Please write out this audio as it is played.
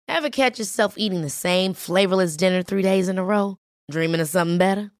Ever catch yourself eating the same flavorless dinner 3 days in a row? Dreaming of something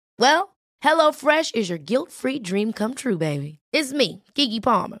better? Well, HelloFresh is your guilt-free dream come true, baby. It's me, Keke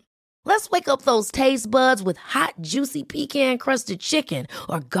Palmer. Let's wake up those taste buds with hot, juicy pecan-crusted chicken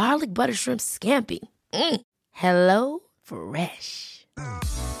or garlic butter shrimp scampi. Hello Fresh.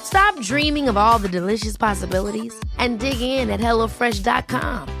 Stop dreaming of all the delicious possibilities and dig in at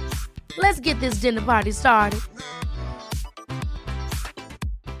HelloFresh.com. Let's get this dinner party started.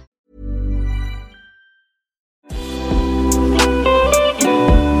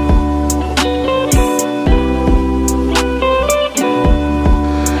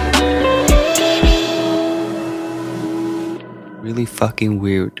 Really fucking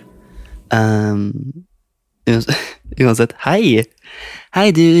weird. Uansett,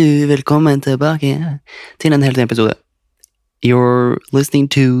 hei du, velkommen tilbake til en helt ny episode. You're listening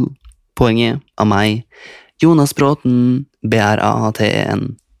to Poenget av meg, Jonas Bråten,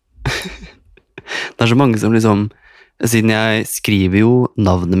 BRATN. Det så mange som liksom, siden jeg skriver jo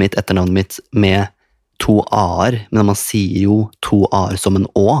navnet mitt, etternavnet mitt med 2 A-er, men man sier jo 2 A-er som en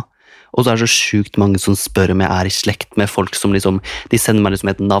Å. Og så det så sjukt mange som spør om jeg i slekt med folk som liksom, de sender meg liksom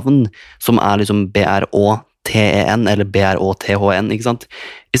et navn som liksom BRÅTEN eller BRÅTHN, ikke sant?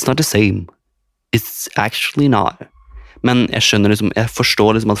 It's not the same. It's actually not. Men jeg skjønner liksom, jeg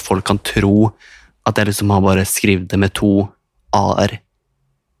forstår liksom at folk kan tro at jeg liksom har bare skrevet det med 2 A-er.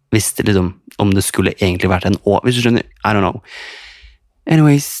 Hvis det liksom, om det skulle egentlig vært en Å. Hvis du skjønner, I don't know.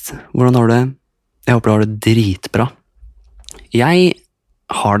 Anyways, hvordan har du det? Jeg håper du har det dritbra. Jeg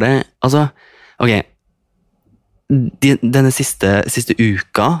har det, altså, ok, denne siste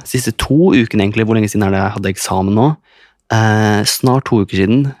uka, siste 2 ukene egentlig, hvor lenge siden det jeg hadde eksamen nå, snart 2 uker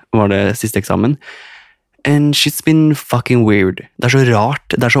siden var det siste eksamen, and shit's been fucking weird. Det så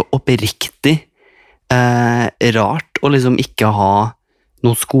rart, det så oppriktig rart å liksom ikke ha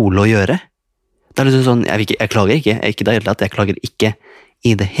noen skole å gjøre. Det liksom sånn, jeg klager ikke det hele tatt, jeg klager ikke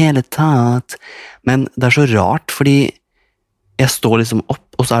i det hele tatt, men det så rart, fordi jeg står liksom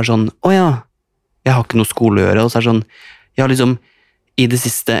opp, og så det sånn, åja, jeg har ikke noe skole å gjøre, og så det sånn, jeg har liksom, i det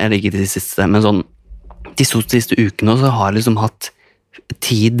siste, eller ikke i det siste, men sånn, de siste ukene, så har jeg liksom hatt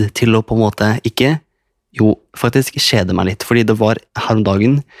tid til å på en måte, ikke, jo, faktisk kjede meg litt, fordi det var her om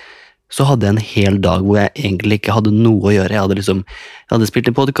dagen, så hadde jeg en hel dag hvor jeg egentlig ikke hadde noe å gjøre, jeg hadde spilt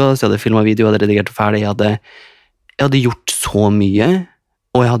en podcast, jeg hadde filmet video, jeg hadde redigert ferdig, jeg hadde gjort så mye,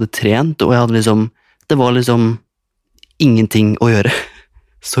 og jeg hadde trent, og jeg hadde liksom, det var liksom, ingenting å gjøre.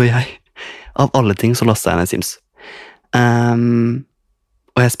 Så jeg, av alle ting, så lastet jeg ned Sims.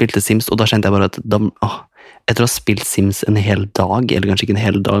 Og jeg spilte Sims, og da kjente jeg bare at etter å ha spilt Sims en hel dag, eller kanskje ikke en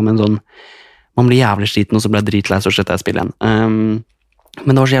hel dag, men sånn, man blir jævlig sliten, og så blir jeg dritlei, så slett jeg spille igjen. Men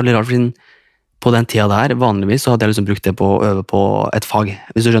det var så jævlig rart, fordi på den tida der, vanligvis, så hadde jeg liksom brukt det på å øve på et fag.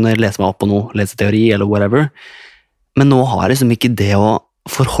 Hvis du skjønner, lese meg opp på noe, lese teori, eller whatever. Men nå har jeg liksom ikke det å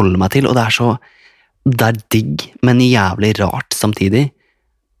forholde meg til, og det digg, men jævlig rart samtidig.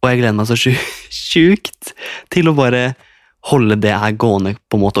 Og jeg gleder meg så sjukt til å bare holde det her gående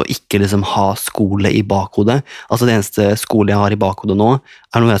på en måte, og ikke liksom ha skole i bakhodet. Altså det eneste skole jeg har i bakhodet nå,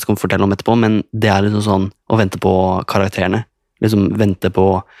 noe jeg skal fortelle om etterpå, men det liksom sånn å vente på karakterene. Liksom vente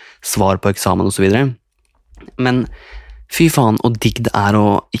på svar på eksamen og så videre. Men fy faen, og digg det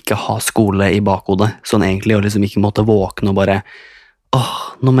å ikke ha skole i bakhodet, sånn egentlig, og liksom ikke måtte våkne og bare,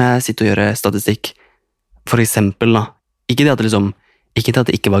 nå må jeg sitte og gjøre statistikk. For eksempel da, ikke det at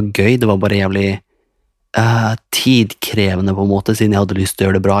det ikke var gøy, det var bare jævlig tidkrevende på en måte, siden jeg hadde lyst til å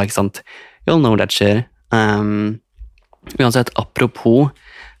gjøre det bra, ikke sant? You'll know that shit. Uansett, apropos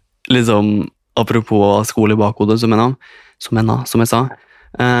skole i bakhodet, som jeg sa,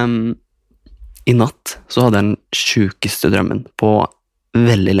 i natt så hadde jeg den sjukeste drømmen på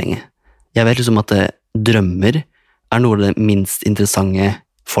veldig lenge. Jeg vet liksom at drømmer noe av det minst interessante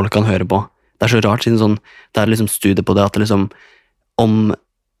folk kan høre på. Det så rart, siden sånn, det liksom studie på det, at det liksom, om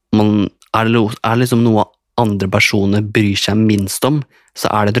man liksom noe andre personer bryr seg minst om, så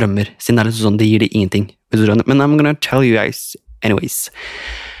det drømmer, siden det liksom sånn, det gir det ingenting. Men I'm gonna tell you guys anyways.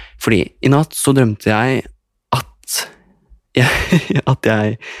 Fordi i natt så drømte jeg at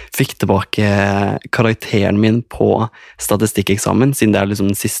jeg fikk tilbake karakteren min på statistikkeksamen, siden det liksom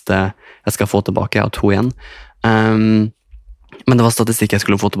den siste jeg skal få tilbake, jeg har 2 igjen. Men det var statistikk jeg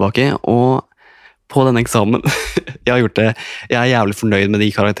skulle få tilbake, og på denne eksamen, jeg jævlig fornøyd med de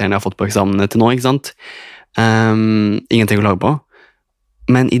karakterene jeg har fått på eksamene til nå, ikke sant? Ingenting å lage på.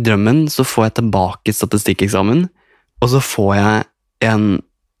 Men i drømmen så får jeg tilbake statistikkeksamen, og så får jeg en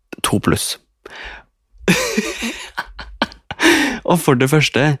 2+. Og for det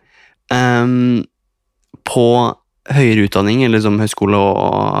første, på høyere utdanning, eller liksom høyskole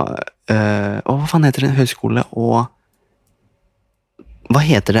og hva faen heter det? Høyskole og hva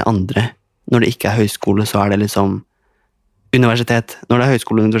heter det andre? Når det ikke er høyskole, så er det liksom universitet. Når det er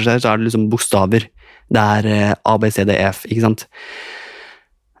høyskole og universitet, så er det liksom bokstaver. Det er A, B, C, D, E, F, ikke sant?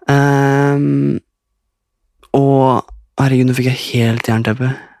 Og herregud, nå fikk jeg helt jernteppe.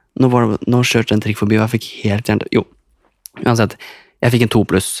 Nå kjørte en trikk forbi, og jeg fikk helt jernteppe. Jo, uansett, jeg fikk en 2+.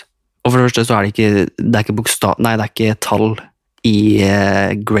 Og for det første så er det er ikke bokstav, nei, det er ikke tall i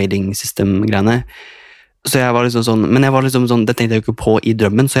grading system-greiene. Så jeg var liksom sånn, men jeg var liksom sånn, det tenkte jeg jo ikke på i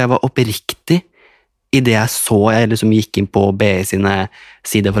drømmen, så jeg var oppriktig i det jeg liksom gikk inn på BI sine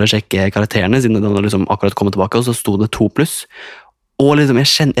sider for å sjekke karakterene, siden den hadde liksom akkurat kommet tilbake, og så sto det 2+. Og liksom,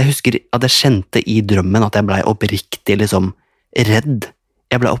 jeg husker at jeg kjente i drømmen at jeg ble oppriktig liksom redd.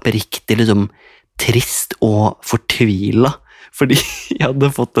 Jeg ble oppriktig liksom trist og fortvilet, fordi jeg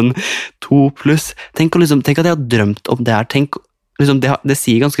hadde fått en 2+. Tenk at jeg hadde drømt om det her. Tenk, liksom, det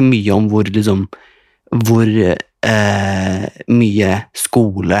sier ganske mye om hvor mye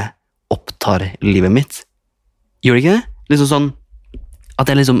skole opptar livet mitt. Gjør det ikke det? Liksom sånn at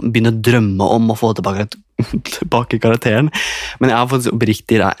jeg liksom begynner å drømme om å få tilbake karakteren. Men jeg har faktisk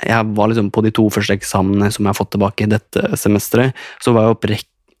oppriktig, jeg var liksom på de 2 første eksamene som jeg har fått tilbake dette semesteret, så var jeg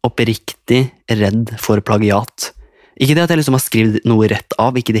oppriktig redd for plagiat. Ikke det at jeg liksom har skrevet noe rett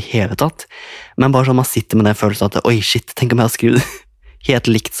av, ikke det hele tatt, men bare sånn man sitter med den følelsen at oi shit, tenk om jeg har skrevet helt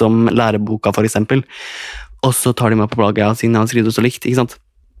likt som læreboka for eksempel, og så tar de meg på plagiat siden jeg har skrevet det så likt, ikke sant?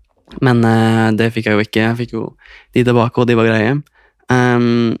 Men det fikk jeg jo ikke, jeg fikk jo de tilbake, og de var greie.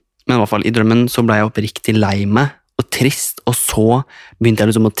 Men i hvert fall, i drømmen så ble jeg oppriktig lei meg og trist, og så begynte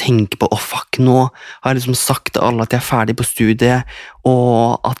jeg liksom å tenke på, fuck, nå har jeg liksom sagt til alle at jeg er ferdig på studiet,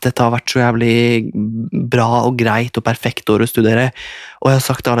 og at dette har vært så jævlig bra og greit og perfekt år å studere, og jeg har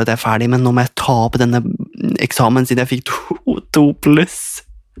sagt til alle at jeg er ferdig, men nå må jeg ta opp denne eksamen siden jeg fikk 2+.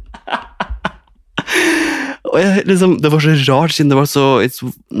 Og jeg, liksom, det var så rart, siden det var så it's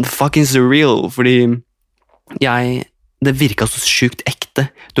fucking surreal, fordi det virket så sykt ekte.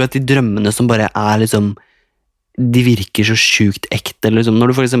 Du vet, de drømmene som bare er liksom, de virker så sykt ekte, liksom. Når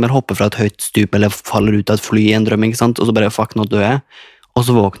du for eksempel hopper fra et høyt stup, eller faller ut av et fly i en drøm, ikke sant? Og så bare, fuck, nå dør jeg, og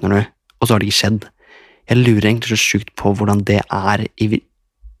så våkner du, og så har det ikke skjedd. Jeg lurer egentlig så sykt på hvordan det er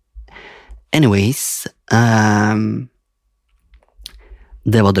Anyways,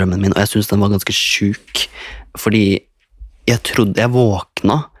 det var drømmen min, og jeg synes den var ganske syk, fordi jeg trodde jeg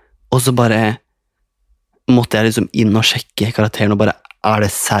våkna, og så bare måtte jeg liksom inn og sjekke karakteren, og bare, er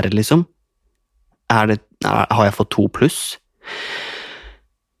det serr liksom? Har jeg fått 2+?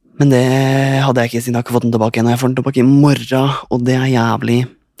 Men det hadde jeg ikke, siden jeg har ikke fått den tilbake igjen, og jeg får den tilbake i morgen, og det er jævlig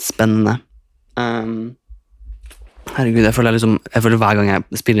spennende. Herregud, jeg føler hver gang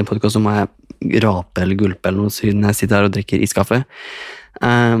jeg spiller en podcast, så må jeg rape eller gulpe eller noe, siden jeg sitter her og drikker iskaffe.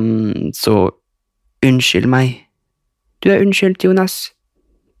 Så unnskyld meg. Du er unnskyldt, Jonas.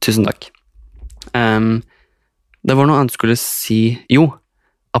 Tusen takk. Det var noe annet skulle si. Jo,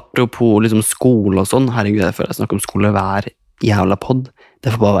 apropos liksom skole og sånn. Herregud, jeg føler jeg snakker om skole hver jævla podd.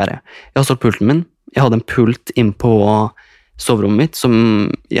 Det får bare være. Jeg har stått pulten min. Jeg hadde en pult inn på soverommet mitt, som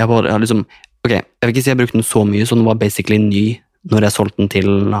jeg bare har liksom, ok, jeg vil ikke si jeg brukte den så mye, så den var basically ny når jeg solgte den til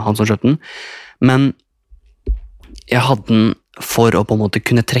han som kjøpte den, men jeg hadde den for å på en måte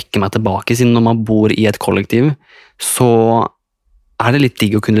kunne trekke meg tilbake, siden når man bor i et kollektiv, så er det litt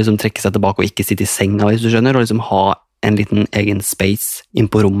digg å kunne liksom trekke seg tilbake og ikke sitte i senga, hvis du skjønner, og liksom ha en liten egen space inn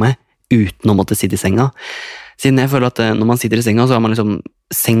på rommet, uten å måtte sitte i senga. Siden jeg føler at når man sitter i senga, så er man liksom,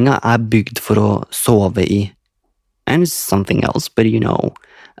 senga er bygd for å sove i, and something else, but you know,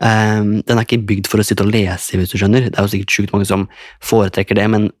 den er ikke bygd for å sitte og lese, hvis du skjønner. Det er jo sikkert sykt mange som foretrekker det,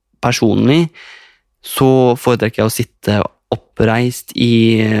 men personlig så foretrekker jeg å sitte oppreist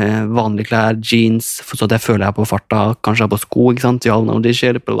i vanlige klær, jeans, for så at jeg føler jeg er på farta, kanskje jeg er på sko, ikke sant? Ja, no, det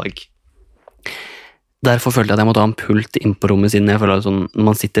skjer, but like. Derfor følte jeg at jeg måtte ha en pult inn på rommet, siden jeg føler at sånn, når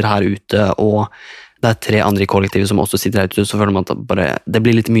man sitter her ute, og det er 3 andre i kollektivet som også sitter her ute, så føler man at det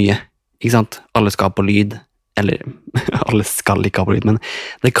blir litt mye, ikke sant? Alle skal på lyd, eller alle skal ikke ha på lyd, men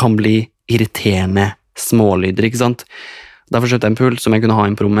det kan bli irriterende smålyder, ikke sant? Derfor kjøpte jeg en pult som jeg kunne ha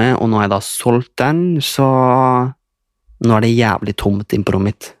inn på rommet, og nå har jeg da solgt den, så nå er det jævlig tomt inn på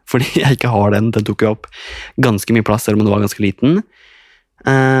rommet mitt, fordi jeg ikke har den. Den tok jo opp ganske mye plass, selv om det var ganske liten.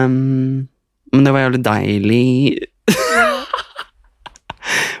 Men det var jævlig deilig.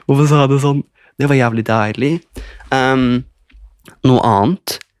 Hvorfor sa jeg det sånn? Det var jævlig deilig. Noe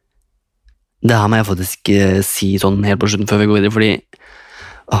annet, det her må jeg faktisk si sånn helt på slutten før vi går videre, fordi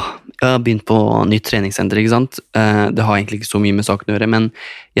jeg har begynt på nytt treningssenter, ikke sant? Det har egentlig ikke så mye med saken å gjøre, men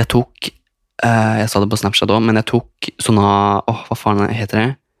jeg tok Jeg sa det på Snapchat også, men jeg tok sånne, hva faen heter det?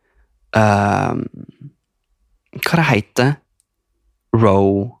 Hva det heter?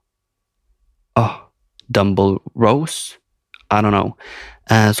 Dumble rows? I don't know.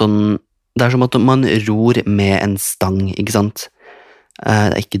 Sånn, det som at man ror med en stang, ikke sant?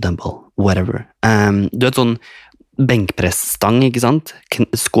 Det ikke dumble, whatever. Du vet sånn benkpressstang, ikke sant?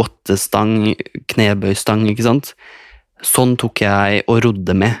 Squattestang, knebøystang, ikke sant? Sånn tok jeg og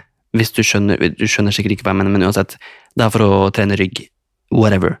rodde med. Hvis du skjønner sikkert ikke hva jeg mener, men uansett, det for å trene rygg,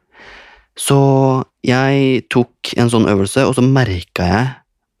 whatever. Så jeg tok en sånn øvelse, og så merket jeg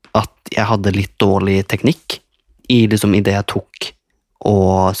at jeg hadde litt dårlig teknikk i det jeg tok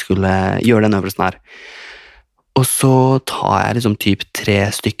og skulle gjøre den øvelsen her. Og så tar jeg typ 3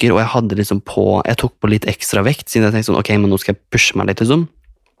 stykker, og jeg tok på litt ekstra vekt, siden jeg tenkte sånn, ok, men nå skal jeg pushe meg litt,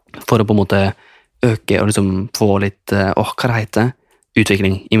 for å på en måte øke og få litt, hva det heter?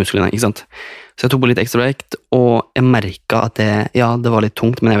 Utvikling i musklene, ikke sant? Så jeg tok på litt ekstra vekt, og jeg merket at det var litt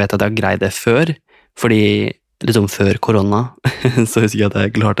tungt, men jeg vet at jeg har greid det før, fordi før korona, så husker jeg at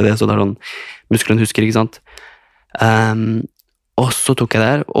jeg klarte det, så det sånn, musklene husker, ikke sant? Og så tok jeg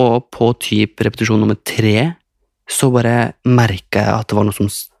der, og på typ repetisjon nummer 3, så bare merket jeg at det var noe som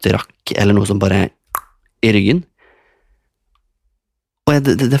strakk, eller noe som bare i ryggen. Og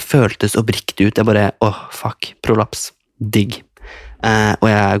det føltes oppriktig ut, jeg bare, fuck, prolaps, digg. Og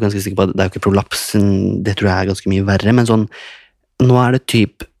jeg er ganske sikker på at det jo ikke prolaps, det tror jeg ganske mye verre, men sånn, nå det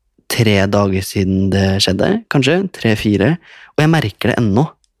typ 3 dager siden det skjedde, kanskje, 3-4, og jeg merker det ennå,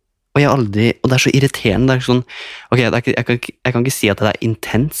 og det så irriterende, det sånn, ok, jeg kan ikke si at det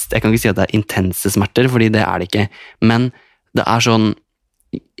intenst, jeg kan ikke si at det intense smerter, fordi det det ikke, men det sånn,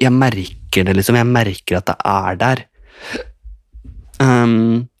 jeg merker det jeg merker at det der,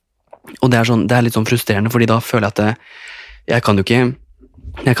 og det sånn, det litt sånn frustrerende, fordi da føler jeg at jeg kan jo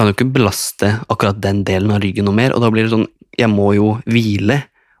ikke belaste akkurat den delen av ryggen noe mer, og da blir det sånn, jeg må jo hvile,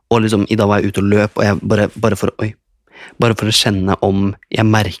 og i dag var jeg ute og løp, og jeg bare for å kjenne om jeg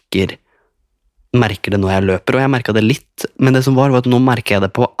merker det når jeg løper, og jeg merket det litt, men det som var at nå merker jeg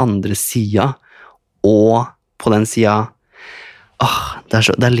det på andre siden, og på den siden,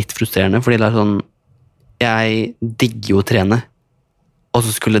 det litt frustrerende, fordi det sånn, jeg digger jo å trene, og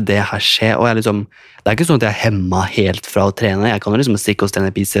så skulle det her skje, og jeg det ikke sånn at jeg hemmet helt fra å trene, jeg kan jo stikke og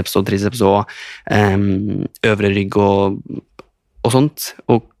trene biceps og triceps og øvre rygg og sånt,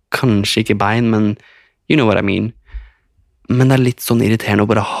 og kanskje ikke bein, men you know what I mean. Men det litt sånn irriterende å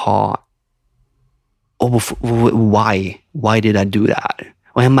bare ha why did I do that?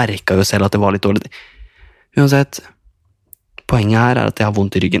 Og jeg merket jo selv at det var litt dårlig. Uansett, poenget her at jeg har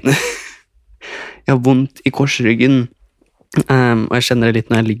vondt i ryggen. Jeg har vondt i korsryggen, og jeg kjenner det litt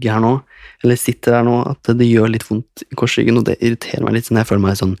når jeg ligger her nå, eller sitter der nå, at det gjør litt vondt i korsryggen, og det irriterer meg litt, sånn jeg føler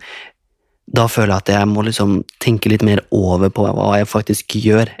meg sånn, da føler jeg at jeg må tenke litt mer over på hva jeg faktisk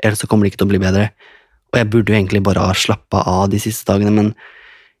gjør, ellers så kommer det ikke til å bli bedre. Og jeg burde jo egentlig bare ha slappet av de siste dagene, men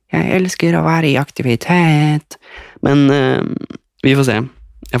jeg elsker å være i aktivitet. Men vi får se.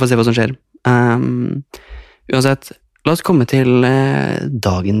 Jeg får se hva som skjer. Uansett, la oss komme til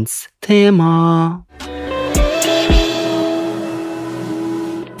dagens tema.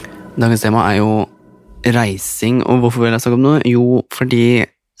 Dagens tema jo reising, og hvorfor vil jeg snakke om noe? Jo, fordi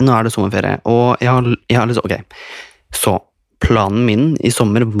nå det sommerferie, og jeg har ok, så planen min i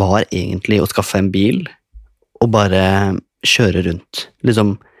sommer var egentlig å skaffe en bil og bare kjøre rundt.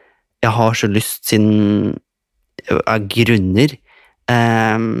 Jeg har så lyst siden av grunner.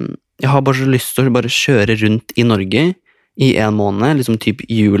 Jeg har bare så lyst til å bare kjøre rundt i Norge i 1 måned, typ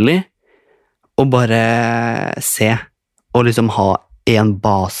juli, og bare se, og ha en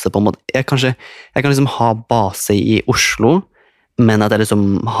base på en måte. Jeg kan ha base i Oslo, men at jeg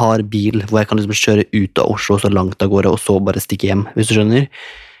har bil hvor jeg kan kjøre ut av Oslo så langt av gårde, og så bare stikke hjem, hvis du skjønner.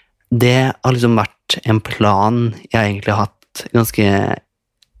 Det har vært en plan jeg egentlig har hatt ganske,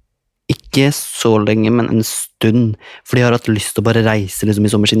 ikke så lenge, men en stund, fordi jeg har hatt lyst til å bare reise i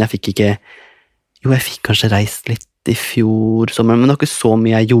sommer siden. Jeg fikk kanskje reist litt i fjor sommer, men det var ikke så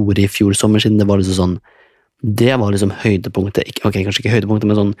mye jeg gjorde i fjor sommer siden. Det var sånn, det var høydepunktet, ok, kanskje ikke høydepunktet,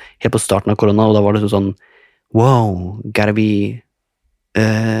 men sånn helt på starten av korona, og da var det sånn, wow, gotta be,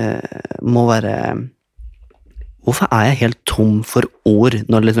 må være, hvorfor jeg helt tom for ord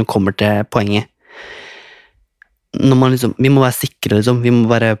når det kommer til poenget? Når man vi må være sikre, vi må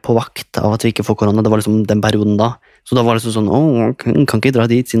være på vakt av at vi ikke får korona. Det var den perioden da, så da var det sånn, kan ikke dra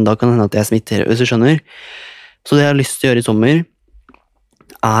dit, siden da kan det hende at jeg smitter, hvis du skjønner. Så det jeg har lyst til å gjøre i sommer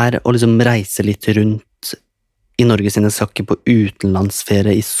å reise litt rundt i Norge, siden jeg skal ikke på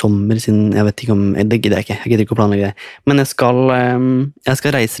utenlandsferie i sommer, siden jeg vet ikke om, det gidder jeg ikke å planlegge det, men jeg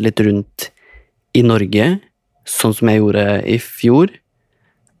skal reise litt rundt i Norge, sånn som jeg gjorde i fjor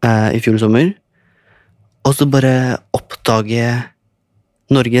sommer, og så bare oppdage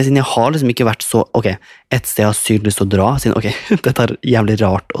Norge, siden jeg har liksom ikke vært så, ok, et sted jeg har sykt lyst til å dra, siden, ok, dette er jævlig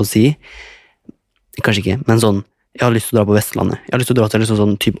rart å si, kanskje ikke, men sånn, jeg har lyst til å dra på Vestlandet, jeg har lyst til å dra til liksom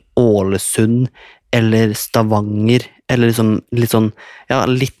sånn typ Ålesund, eller Stavanger, eller liksom litt sånn, ja,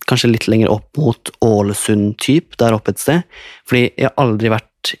 kanskje litt lenger opp mot Ålesund typ, der oppe et sted, fordi jeg har aldri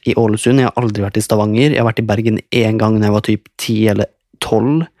vært i Ålesund, jeg har aldri vært i Stavanger, jeg har vært i Bergen en gang når jeg var typ 10 eller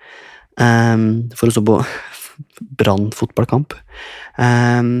 12, for å så på Brann fotballkamp.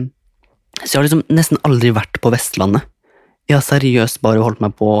 Så jeg har liksom nesten aldri vært på Vestlandet. Jeg har seriøst bare holdt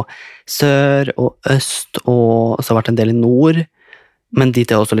meg på sør og øst, og så har vært en del i nord, men dit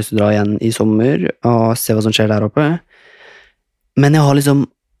jeg også lyst til å dra igjen i sommer, og se hva som skjer der oppe. Men jeg har liksom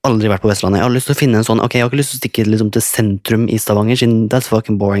aldri vært på Vestlandet. Jeg har lyst til å finne en sånn, ok, jeg har ikke lyst til å stikke liksom til sentrum i Stavanger, siden that's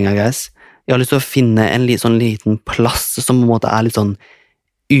fucking boring, I guess. Jeg har lyst til å finne en sånn liten plass som på en måte er litt sånn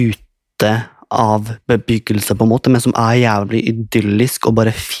ute av bebyggelse på en måte, men som er jævlig idyllisk og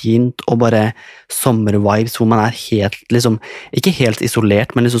bare fint og bare sommervibes, hvor man er helt, liksom, ikke helt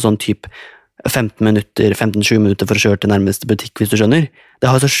isolert, men liksom sånn typ 15-20 minutter for å kjøre til nærmeste butikk, hvis du skjønner. Det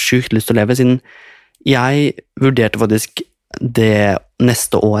har jeg så sykt lyst til å leve, siden jeg vurderte faktisk det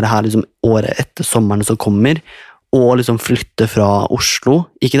neste året her, liksom året etter sommeren som kommer, og liksom flytte fra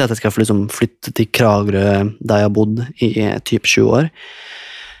Oslo, ikke det at jeg skal liksom flytte til Kragerø, der jeg har bodd i typ 20 år,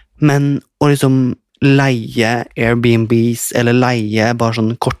 men å liksom leie Airbnbs, eller leie bare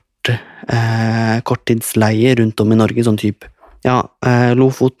sånn korttidsleie rundt om i Norge, sånn typ, ja,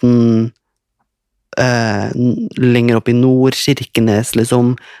 Lofoten, lenger opp i nord, Kirkenes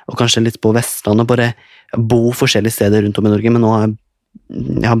liksom, og kanskje litt på Vestland, og bare bo forskjellige steder rundt om i Norge, men nå har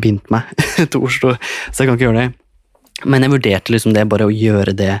jeg begynt meg til Oslo, så jeg kan ikke gjøre det. Men jeg vurderte liksom det, bare å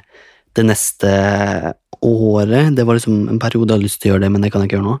gjøre det neste året. Det var liksom en periode jeg hadde lyst til å gjøre det, men det kan jeg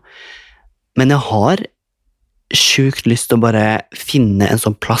ikke gjøre nå. Men jeg har sjukt lyst til å bare finne en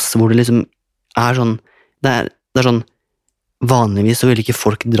sånn plass hvor det liksom er sånn, det er sånn, vanligvis så vil ikke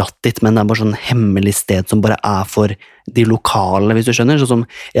folk dratt dit, men det er bare sånn hemmelig sted som bare er for de lokale, hvis du skjønner. Sånn som,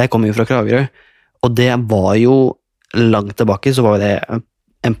 jeg kommer jo fra Kragerø, og det var jo langt tilbake, så var det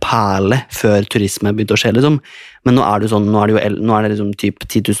en perle før turisme begynte å skje, liksom. Men nå er det sånn, nå er det liksom typ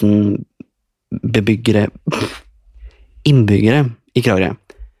 10 000 innbyggere i Kragerø.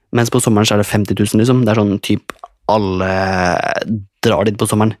 Mens på sommeren så er det 50 000, liksom. Det er sånn typ alle drar dit på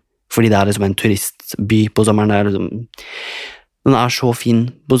sommeren, fordi det er liksom en turistby på sommeren. Det er liksom, den er så fin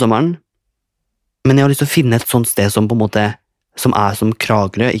på sommeren. Men jeg har lyst til å finne et sånt sted som på en måte, som er som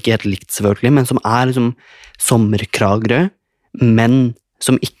Kragerø, ikke helt likt selvfølgelig, men som er liksom sommerkragerø, men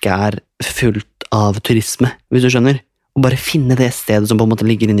som ikke er fullt av turisme, hvis du skjønner. Og bare finne det stedet som på en måte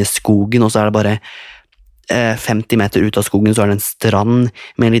ligger inne i skogen, og så er det bare 50 meter ut av skogen, så er det en strand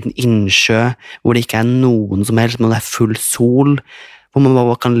med en liten innsjø, hvor det ikke er noen som helst, men det er full sol, hvor man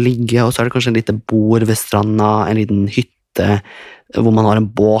bare kan ligge, og så er det kanskje en liten bord ved stranda, en liten hytte, hvor man har en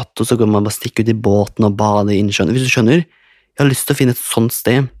båt, og så kan man bare stikke ut i båten og bade i innsjøen. Hvis du skjønner, jeg har lyst til å finne et sånt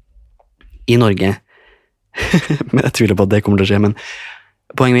sted i Norge. Men jeg tviler på at det kommer til å skje, men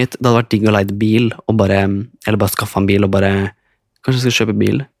poenget mitt, det hadde vært digg å leie bil, og bare, eller bare skaffe en bil, og bare, kanskje jeg skal kjøpe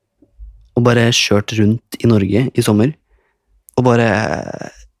bil, og bare kjørt rundt i Norge i sommer, og bare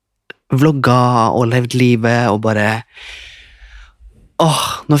vlogga og levd livet, og bare,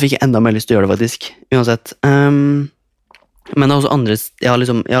 nå fikk jeg enda mer lyst til å gjøre det faktisk, uansett. Men det er også andre,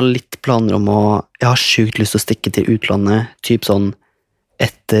 jeg har litt planer om jeg har sykt lyst til å stikke til utlandet, typ sånn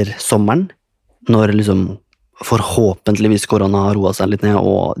etter sommeren, når liksom forhåpentligvis korona har roet seg litt ned,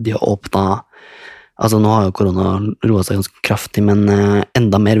 og de har åpnet, altså nå har jo korona roet seg ganske kraftig, men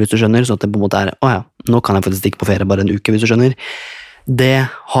enda mer hvis du skjønner, så at det på en måte er, nå kan jeg faktisk stikke på ferie bare en uke hvis du skjønner. Det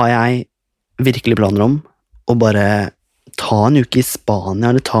har jeg virkelig planer om, å bare ta en uke i Spania,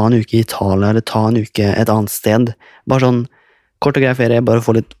 eller ta en uke i Italia, eller ta en uke et annet sted, bare sånn kort og grei ferie, bare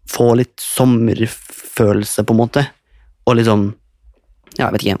få litt sommerfølelse på en måte, og liksom,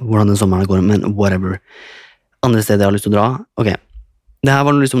 jeg vet ikke hvordan den sommeren går, men whatever. Andre steder jeg har lyst til å dra, ok, det her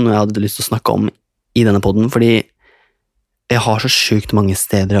var liksom noe jeg hadde lyst til å snakke om i denne podden, fordi jeg har så sykt mange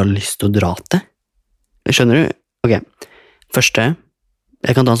steder jeg har lyst til å dra til. Skjønner du? Ok, første,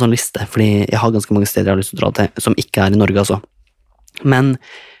 jeg kan ta en sånn liste, fordi jeg har ganske mange steder jeg har lyst til å dra til, som ikke er i Norge altså. Men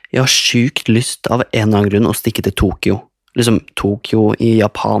jeg har sykt lyst av en eller annen grunn å stikke til Tokyo. Liksom Tokyo i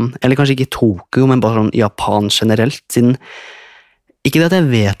Japan, eller kanskje ikke Tokyo, men bare sånn Japan generelt, siden ikke det at jeg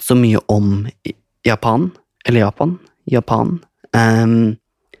vet så mye om Japan,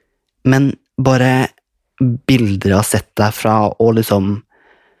 men bare bilder jeg har sett derfra, og liksom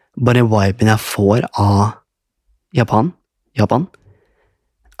bare viben jeg får av Japan,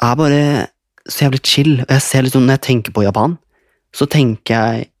 er bare så jævlig chill. Og jeg ser liksom, når jeg tenker på Japan, så tenker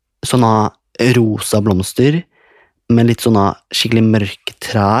jeg sånne rosa blomster, med litt sånne skikkelig mørke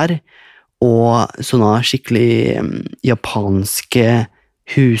trær, og sånne skikkelig japanske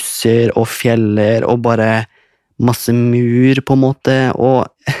huser og fjeller, og bare masse mur på en måte, og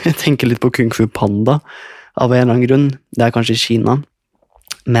jeg tenker litt på Kung Fu Panda, av en eller annen grunn. Det er kanskje i Kina,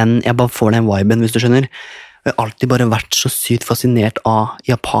 men jeg bare får den viben, hvis du skjønner. Jeg har alltid bare vært så sykt fascinert av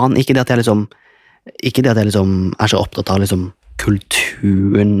Japan. Ikke det at jeg liksom er så opptatt av liksom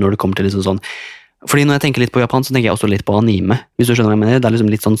kulturen når det kommer til liksom sånn. Fordi når jeg tenker litt på Japan, så tenker jeg også litt på anime, hvis du skjønner hva jeg mener. Det er liksom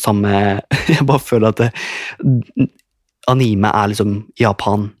litt sånn samme. Jeg bare føler at anime er liksom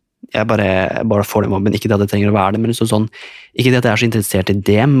Japan. Jeg bare får det mobben. Ikke det at jeg trenger å være det, men liksom sånn. Ikke det at jeg er så interessert i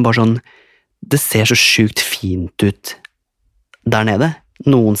det, men bare sånn. Det ser så sjukt fint ut der nede.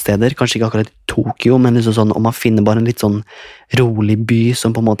 Noen steder, kanskje ikke akkurat i Tokyo, men liksom sånn, om man finner bare en litt sånn rolig by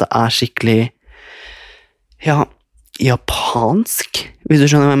som på en måte er skikkelig, ja, japansk, hvis du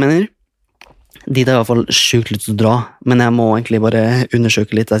skjønner hva jeg mener. Dit er i hvert fall sjukt lyst til å dra, men jeg må egentlig bare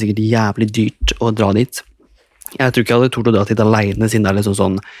undersøke litt. Det er sikkert jævlig dyrt å dra dit. Jeg tror ikke jeg hadde tort å dra dit alene, siden det er liksom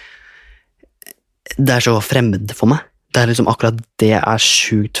sånn, det er så fremmed for meg. Det er liksom akkurat det er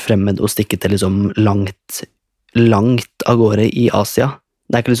sjukt fremmed å stikke til liksom langt av gårde i Asia.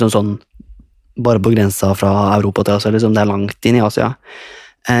 Det er ikke liksom sånn bare på grensa fra Europa til Asia, liksom. Det er langt inn i Asia.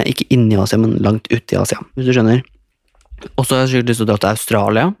 Ikke inn i Asia, men langt ut i Asia, hvis du skjønner. Og så har jeg lyst til å dra til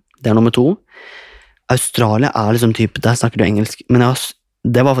Australia. Det er nummer 2. Australia er liksom type, der snakker du engelsk, men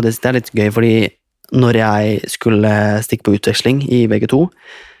det var faktisk, det er litt gøy, fordi når jeg skulle stikke på utveksling i VG2,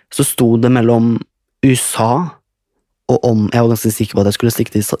 så sto det mellom USA og jeg var ganske sikker på at jeg skulle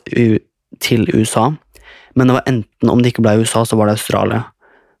stikke til USA, men det var enten, om det ikke ble USA, så var det Australia.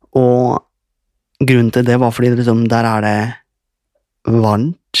 Og grunnen til det var fordi liksom, der er det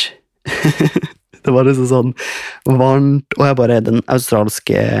varmt. Det var liksom sånn varmt, og jeg bare, den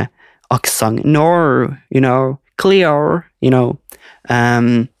australske aksent, clear,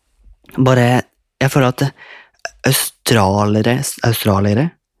 bare, jeg føler at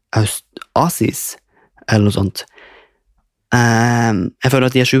Asis, eller noe sånt, jeg føler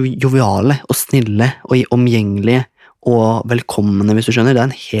at de er så joviale og snille og omgjengelige og velkomne, hvis du skjønner. Det er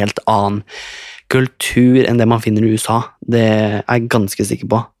en helt annen kultur enn det man finner i USA. Det er jeg ganske sikker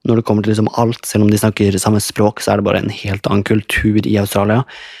på. Når det kommer til liksom alt, selv om de snakker samme språk, så er det bare en helt annen kultur i Australia.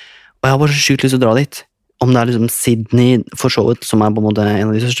 Og jeg har bare så sykt lyst til å dra dit. Om det er liksom Sydney, for så vidt, som er på en måte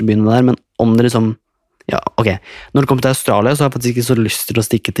en av de største byene der, men om det liksom, ja, ok. Når det kommer til Australia, så har jeg faktisk ikke så lyst til å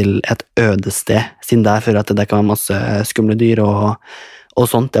stikke til et ødested, siden der føler jeg at det kan være masse skumle dyr og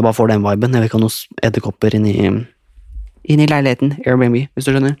sånt. Jeg bare får den viben. Jeg vil ikke ha noen edderkopper inn i leiligheten, Airbnb, hvis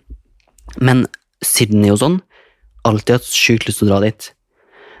du skjønner. Men Sydney og sånn, alltid hatt sykt lyst til å dra dit.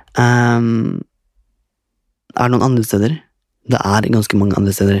 Er det noen andre steder? Det er ganske mange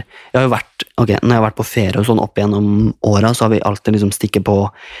andre steder. Jeg har jo vært, når jeg har vært på ferie og sånn opp igjennom åra, så har vi alltid liksom stikket på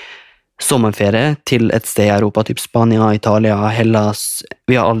sommerferie til et sted i Europa, typ Spania, Italia, Hellas.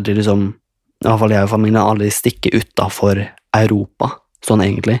 Vi har aldri liksom, i hvert fall jeg og familien, aldri stikket utenfor Europa, sånn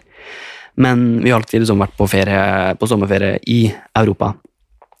egentlig. Men vi har alltid liksom vært på sommerferie i Europa.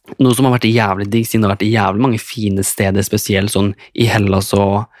 Noe som har vært jævlig digg, siden det har vært jævlig mange fine steder, spesielt sånn i Hellas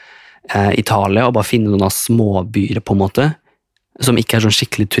og Italia, og bare finne noen av småbyer på en måte, som ikke er sånn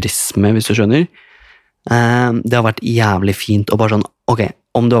skikkelig turisme, hvis du skjønner. Det har vært jævlig fint, og bare sånn, ok,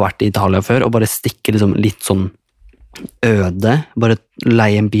 om du har vært i Italia før, og bare stikke liksom litt sånn øde, bare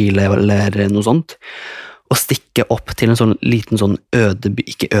leie en bil eller noe sånt, og stikke opp til en sånn liten sånn øde by,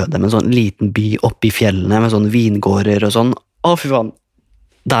 ikke øde, men sånn liten by oppe i fjellene, med sånn vingårder og sånn. Å, fy faen!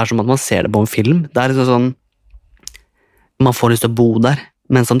 Det er som at man ser det på en film. Det er liksom sånn, man får lyst til å bo der,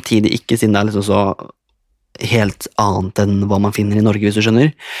 men samtidig ikke, siden det er liksom så helt annet enn hva man finner i Norge, hvis du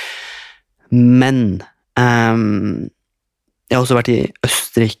skjønner. Men jeg har også vært i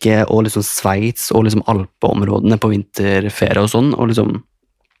Østerrike og liksom Sveits og liksom Alpeområdene på vinterferie og sånn, og liksom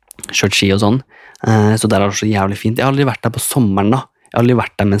kjørt ski og sånn. Så der er det så jævlig fint. Jeg har aldri vært der på sommeren da. Jeg har aldri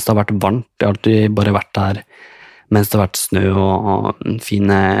vært der mens det har vært varmt. Jeg har alltid bare vært der mens det har vært snø og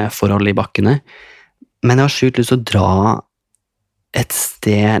fine forhold i bakkene. Men jeg har sjukt lyst til å dra et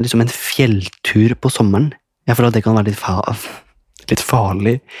sted, liksom en fjelltur på sommeren. Jeg føler at det kan være litt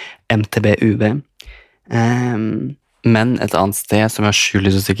farlig. MTB-UV. Men et annet sted som jeg har sjukt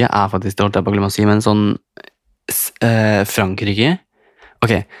lyst til å stikke, er faktisk, det holdt jeg på å glemme å si, men sånn Frankrike.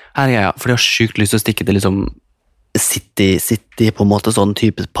 Ok, her er jeg, for jeg har sjukt lyst til å stikke til liksom City på en måte sånn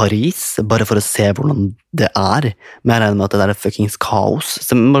type Paris, bare for å se hvordan det men jeg regner med at det der fuckings kaos,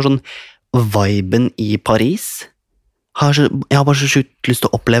 så bare sånn viben i Paris, jeg har bare så sjukt lyst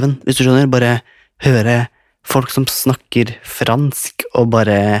til å oppleve den, hvis du skjønner, bare høre folk som snakker fransk, og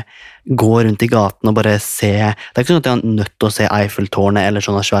bare gå rundt i gaten og bare se, det ikke sånn at jeg er nødt til å se Eiffeltårnet, eller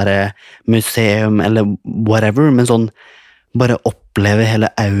sånne svære museum, eller whatever, men sånn, bare oppleve hele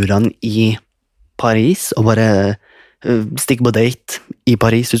auraen i Paris, og bare stikke på date i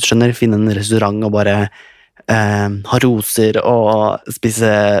Paris, hvis du skjønner, finne en restaurant og bare ha roser og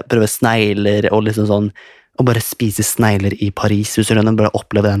prøve snegler og liksom sånn, og bare spise snegler i Paris, hvis du skjønner, bare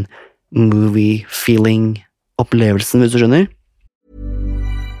oppleve den movie-feeling-opplevelsen, hvis du skjønner.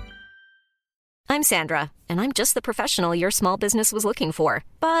 I'm Sandra, and I'm just the professional your small business was looking for.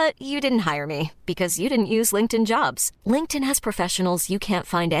 But you didn't hire me, because you didn't use LinkedIn Jobs. LinkedIn has professionals you can't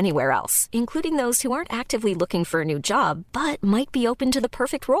find anywhere else, including those who aren't actively looking for a new job, but might be open to the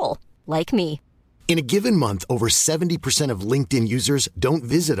perfect role, like me. In a given month, over 70% of LinkedIn users don't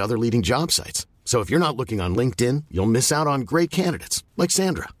visit other leading job sites. So if you're not looking on LinkedIn, you'll miss out on great candidates, like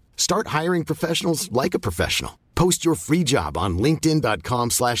Sandra. Start hiring professionals like a professional. Post your free job on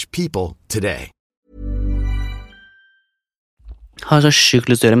linkedin.com/people today. Har så sykt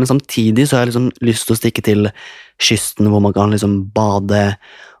lyst til å gjøre, men samtidig så har jeg liksom lyst til å stikke til kysten, hvor man kan liksom bade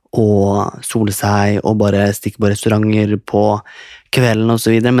og sole seg, og bare stikke på restauranter på kvelden og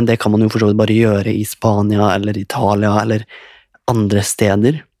så videre, men det kan man jo for så vidt bare gjøre i Spania, eller Italia, eller andre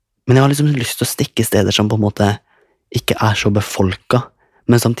steder. Men jeg har liksom lyst til å stikke steder som på en måte ikke så befolka,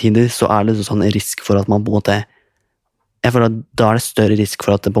 men samtidig så det sånn risk for at man på en måte, jeg føler at da det større risk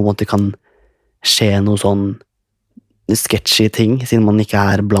for at det på en måte kan skje noe sånn sketchy ting, siden man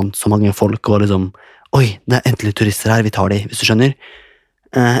ikke blant så mange folk, og liksom, oi, det endelig turister her, vi tar de, hvis du skjønner.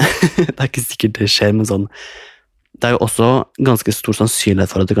 Det ikke sikkert det skjer, men sånn, det jo også ganske stor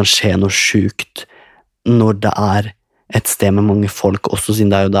sannsynlighet for at det kan skje noe sjukt når det et sted med mange folk, også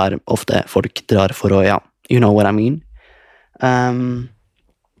siden det jo der ofte folk drar for å, ja, you know what I mean.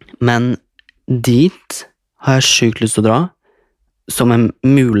 Men dit har jeg sjukt lyst til å dra, som jeg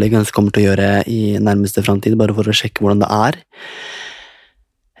muligens kommer til å gjøre i nærmeste fremtid, bare for å sjekke hvordan det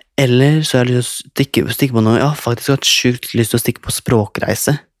Eller så har jeg lyst til å stikke på noe, ja, faktisk har jeg sjukt lyst til å stikke på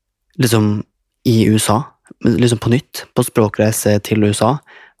språkreise, liksom i USA, liksom på nytt, på språkreise til USA,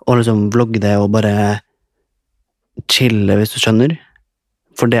 og liksom vlogge det og bare chille, hvis du skjønner.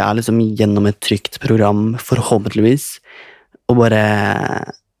 For det liksom gjennom et trygt program, forhåpentligvis, og bare,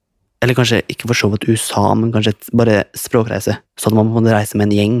 eller kanskje ikke for så vidt USA, men kanskje bare språkreise, så at man må reise med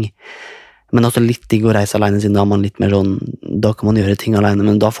en gjeng. Men også litt digg å reise alene, siden da man litt mer sånn, da kan man gjøre ting alene,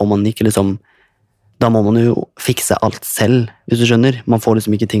 men da får man ikke liksom, da må man jo fikse alt selv, hvis du skjønner. Man får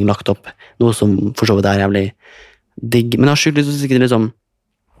liksom ikke ting lagt opp, noe som for så vidt jævlig digg. Men jeg har sjukt lyst til å sikkert liksom,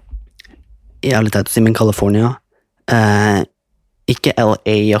 jævlig teit å si, men California, ikke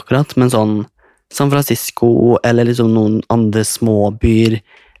LA akkurat, men sånn San Francisco, eller liksom noen andre små byer,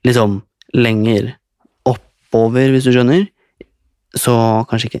 liksom lenger oppover, hvis du skjønner. Så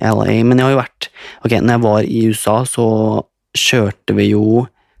kanskje ikke LA, men jeg har jo vært, ok, når jeg var i USA, så kjørte vi jo,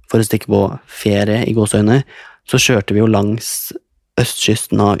 for å stikke på ferie i gåsøyne, så kjørte vi jo langs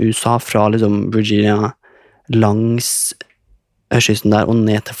østkysten av USA, fra liksom Virginia, langs østkysten der, og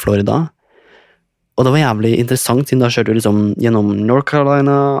ned til Florida. Og det var jævlig interessant, siden da kjørte vi liksom gjennom North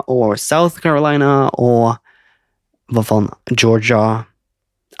Carolina, og South Carolina, og hva faen, Georgia,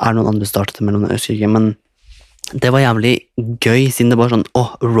 noen andre startet mellom den østkysten, men det var jævlig gøy, siden det var sånn,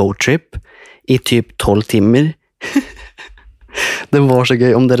 roadtrip i typ 12 timer. Det var så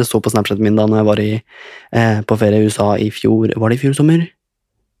gøy, om dere så på Snapchat min da, når jeg var på ferie i USA i fjor, var det i fjor sommer?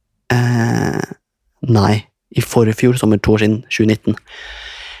 Nei, i forfjor sommer, 2 år siden, 2019.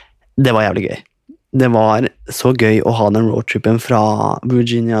 Det var jævlig gøy. Det var så gøy å ha den roadtrippen fra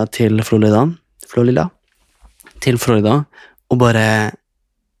Virginia til Florida, og bare,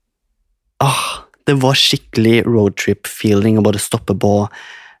 det var skikkelig roadtrip-feeling å bare stoppe på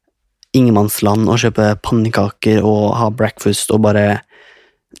ingenmannsland og kjøpe pannekaker og ha breakfast og bare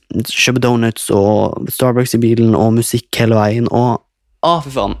kjøpe donuts og Starbucks i bilen og musikk hele veien og,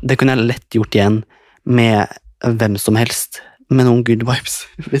 for faen, det kunne jeg lett gjort igjen med hvem som helst, med noen good vibes,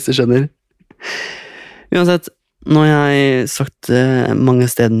 hvis du skjønner. Uansett, nå har jeg sagt mange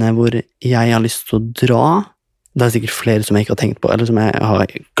stedene hvor jeg har lyst til å dra. Det sikkert flere som jeg ikke har tenkt på, eller som jeg har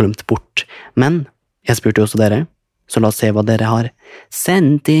glemt bort. Men jeg spurte jo også dere, så la oss se hva dere har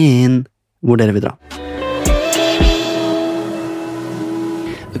sendt inn, hvor dere vil dra.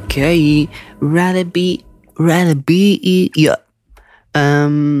 Ok, rather be, yeah.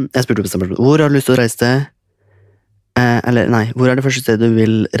 Jeg spurte jo bestemt, hvor har du lyst til å reise til? Eller nei, hvor det første stedet du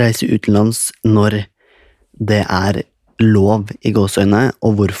vil reise utenlands når det lov i gåseøyne,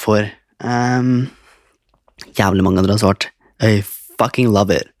 og hvorfor? Jævlig mange av dere har svart I fucking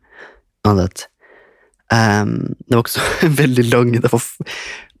love it. Det var ikke så veldig lang.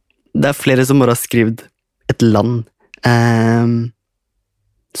 Det flere som bare har skrevet et land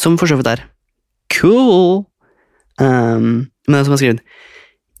som for så vidt cool. Men det som har skrevet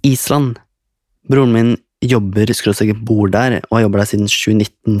Island. Broren min jobber, bor der, og har jobbet der siden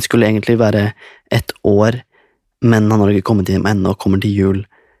 2019. Skulle egentlig være 1 år, men han har ikke kommet hjem ennå, og kommer til jul.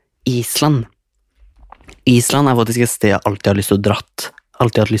 Island faktisk et sted jeg alltid har lyst til å dratt.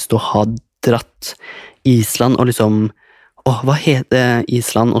 Alltid hatt lyst til å ha dratt. Island og liksom hva heter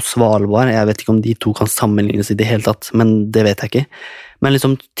Island og Svalbard? Jeg vet ikke om de to kan sammenlignes i det hele tatt, men det vet jeg ikke. Men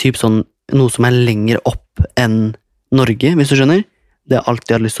liksom typ sånn, noe som lenger opp enn Norge, hvis du skjønner. Det har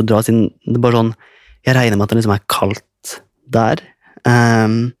alltid hatt lyst til å dra, siden det bare sånn, jeg regner med at det liksom kaldt der.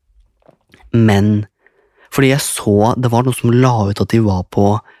 Men fordi jeg så, det var noe som la ut at de var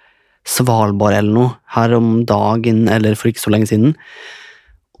på Svalbard eller noe, her om dagen, eller for ikke så lenge siden.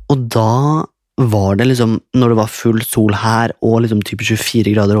 Og da var det liksom, når det var full sol her, og liksom type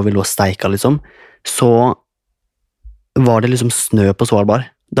 24 grader, og vi lå og steika liksom, så var det liksom snø på Svalbard.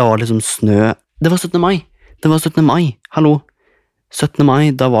 Det var liksom snø, det var 17. mai, hallo. 17.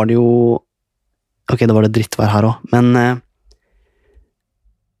 mai, da var det jo, ok, da var det drittvær her også, men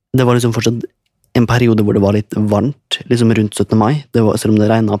det var liksom fortsatt en periode hvor det var litt varmt, liksom rundt 17. mai. Selv om det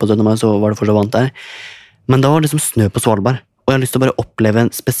regnet på 17. mai, så var det fortsatt varmt der. Men da var det liksom snø på Svalbard. Og jeg har lyst til å bare oppleve,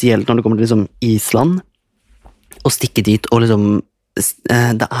 spesielt når det kommer til liksom Island, og stikke dit, og liksom,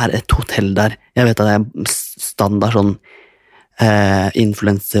 det et hotell der. Jeg vet at det standard sånn,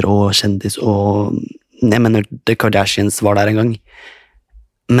 influencer og kjendis, og jeg mener, The Kardashians var der en gang.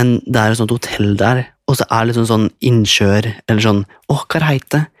 Men det et sånt hotell der, og så det liksom sånn innkjør, eller sånn, hva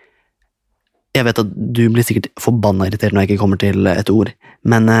heit det? Jeg vet at du blir sikkert forbanna irritert når jeg ikke kommer til et ord,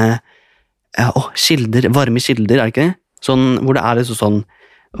 men kilder, varme kilder, det ikke det? Sånn, hvor det liksom sånn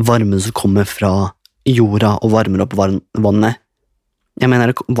varme som kommer fra jorda og varmer opp vannet. Jeg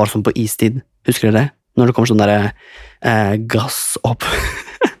mener det var sånn på istid, husker dere det? Når det kommer sånn der gass opp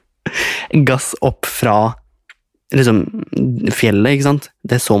gass opp fra liksom fjellet, ikke sant?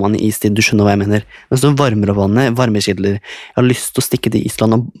 Det så man i istid, du skjønner hva jeg mener. Men så varmer opp vannet, varmekilder. Jeg har lyst til å stikke til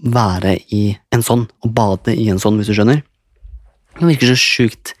Island og være i en sånn, og bade i en sånn, hvis du skjønner. Det virker så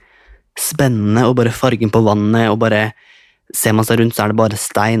sjukt spennende, og bare fargen på vannet, og bare ser man seg rundt, så det bare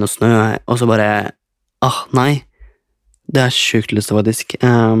stein og snø, og så bare, nei. Det sjukt lyst til faktisk.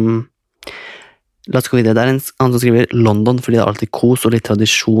 La oss gå videre. Det en annen som skriver London, fordi det alltid kos og litt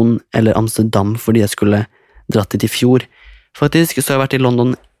tradisjon, eller Amsterdam, fordi jeg skulle dratt dit i fjor. Faktisk så har jeg vært i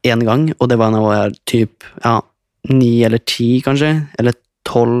London 1 gang, og det var når jeg var typ 9 eller 10 kanskje, eller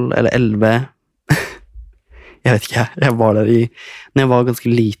 12 eller 11. Jeg vet ikke, jeg var der når jeg var ganske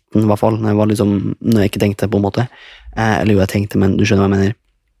liten i hvert fall, når jeg ikke tenkte på en måte, eller jo jeg tenkte, men du skjønner hva jeg mener.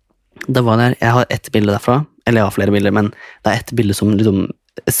 Det var der, jeg har ett bilde derfra, eller jeg har flere bilder, men det ett bilde som liksom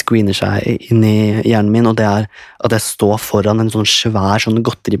screener seg inn i hjernen min, og det at jeg står foran en sånn svær sånn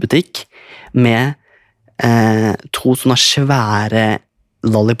godteributikk, med 2 sånne svære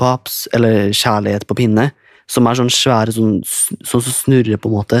lollipops, eller kjærlighet på pinne, som sånn svære, sånn som snurrer på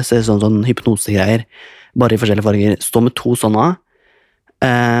en måte, ser sånn hypnosegreier, bare i forskjellige farger. Stå med 2 sånne,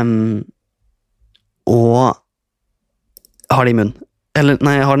 og har det i munnen. Eller,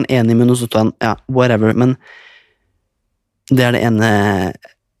 nei, jeg har den ene i munnen, og så står den, whatever, men det det ene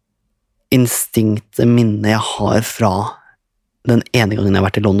instinktet minnet jeg har fra den ene gangen jeg har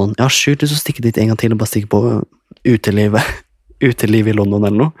vært i London. Jeg har sjukt lyst til å stikke dit en gang til og bare stikke på uteliv i London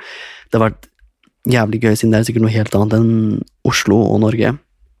eller noe. Det har vært jævlig gøy, siden det sikkert noe helt annet enn Oslo og Norge.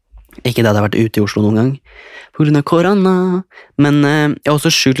 Ikke det at jeg har vært ute i Oslo noen gang, på grunn av korona. Men jeg har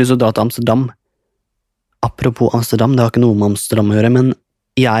også sjukt lyst til å dra til Amsterdam. Apropos Amsterdam, det har ikke noe med Amsterdam å gjøre, men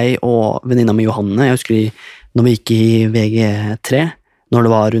jeg og venninna mi Johanne, jeg husker når vi gikk i VG3, når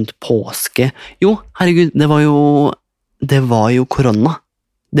det var rundt påske. Jo, herregud, det var jo korona.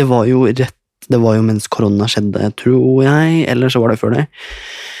 Det var jo mens korona skjedde, tror jeg, eller så var det før det.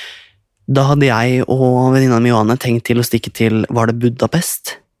 Da hadde jeg og venninna mi Johanne tenkt til å stikke til, var det Budapest?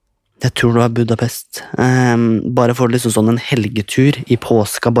 Jeg tror det var Budapest. Bare for liksom sånn en helgetur i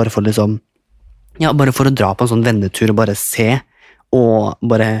påska, bare for å dra på en sånn vennetur og bare se, og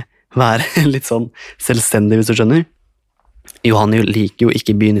bare være litt sånn selvstendig, hvis du skjønner. Johanne liker jo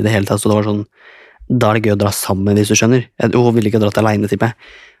ikke byen i det hele tatt, så det var sånn, da det gøy å dra sammen, hvis du skjønner. Hun ville ikke ha dratt alene, tipper jeg.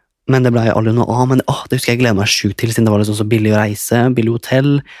 Men det ble aldri noe av, men det husker jeg gleder meg sjukt til, siden det var liksom så billig å reise, billig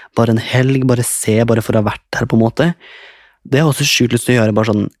hotell, bare en helg, bare se, bare for å ha vært her på en måte. Det har jeg også sjukt lyst til å gjøre,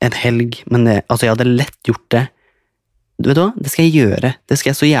 bare sånn en helg, men altså jeg hadde lett gjort det. Du vet hva, det skal jeg gjøre, det skal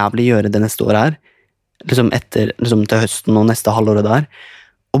jeg så jævlig gjøre det neste året her, liksom til høsten og neste halvåret der,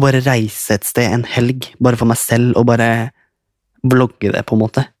 og bare reise et sted en helg, bare for meg selv, og bare vlogge det på en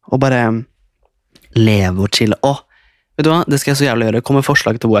måte, og bare leve og chille. Vet du hva, det skal jeg så jævlig gjøre. Kommer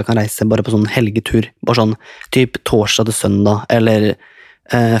forslag til hvor jeg kan reise bare på sånn helgetur, bare sånn typ torsdag til søndag, eller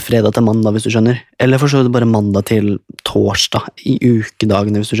fredag til mandag, hvis du skjønner, eller for så vidt bare mandag til torsdag i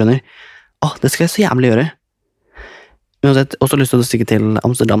ukedagene, hvis du skjønner. Det skal jeg så jævlig gjøre. Uansett, også lyst til å stikke til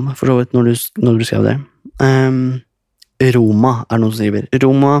Amsterdam, for så vidt, når du skrev det. Roma er noen som skriver.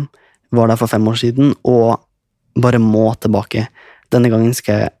 Roma var der for 5 år siden, og bare må tilbake. Denne gangen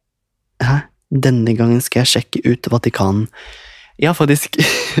skal jeg sjekke ut Vatikanen. Jeg har faktisk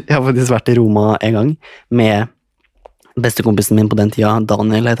vært i Roma en gang, med bestekompisen min på den tida,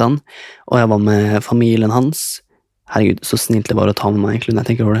 Daniel het han, og jeg var med familien hans. Herregud, så snilt det var å ta med meg, egentlig, når jeg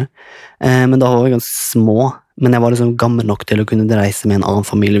tenker over det. Men da var vi ganske små, men jeg var liksom gammel nok til å kunne reise med en annen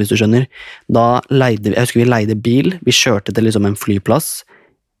familie, hvis du skjønner. Jeg husker vi leide bil, vi kjørte til liksom en flyplass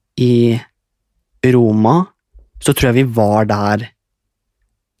i Roma, så tror jeg vi var der.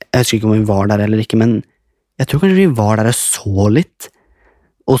 Jeg husker ikke om vi var der eller ikke, men jeg tror kanskje vi var der og så litt,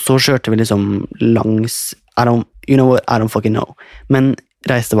 og så kjørte vi liksom langs, I don't fucking know, men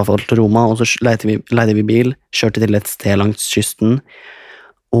reiste i hvert fall til Roma, og så leide vi bil, kjørte til et sted langs kysten,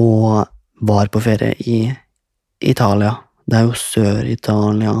 og var på ferie i Italia. Det er jo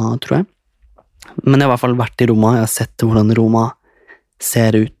Sør-Italia, tror jeg. Men jeg har i hvert fall vært i Roma, jeg har sett hvordan Roma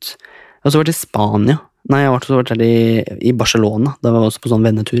ser ut. Jeg har også vært i Spania. Nei, jeg har også vært her i Barcelona, da var jeg også på sånn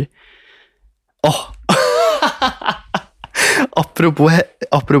vennetur.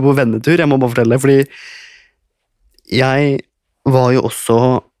 Apropos vennetur, jeg må bare fortelle, fordi jeg var jo også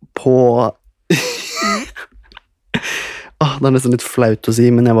på det er nesten litt flaut å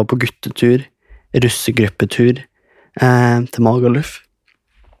si, men jeg var på guttetur, russegruppetur til Magaluf.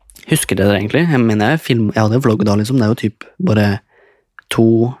 Husker dere egentlig? Jeg mener jeg hadde vlogg da liksom, det er jo typ bare 2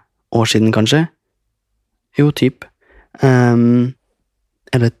 år siden kanskje. Jo, typ.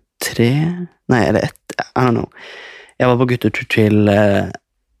 Eller 3? Nei, eller 1, I don't know. Jeg var på guttetur til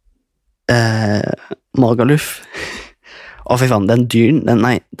Magaluf. Fy faen, den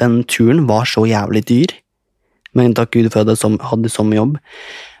turen var så jævlig dyr. Men takk Gud for at jeg hadde så mye jobb.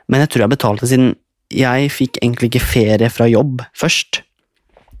 Men jeg tror jeg betalte siden jeg fikk egentlig ikke ferie fra jobb først.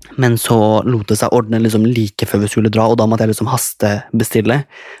 Men så lot det seg ordne liksom like før vi skulle dra, og da måtte jeg liksom hastebestille.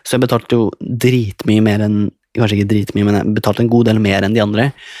 Så jeg betalte jo dritmye mer enn, kanskje ikke dritmye, men jeg betalte en god del mer enn de andre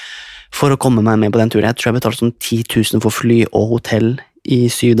for å komme meg med på den turen. Jeg tror jeg betalte sånn 10 000 for fly og hotell i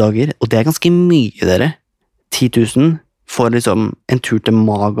 7 dager, og det er ganske mye, dere. 10 000 for liksom en tur til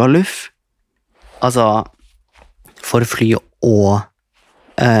Magaluf. Altså, for fly og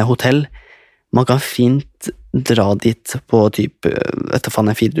hotell. Man kan fint dra dit på typ, etter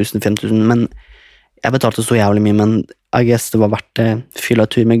faen 4 000-5 000, men jeg betalte så jævlig mye, men I guess det var verdt det. Fylla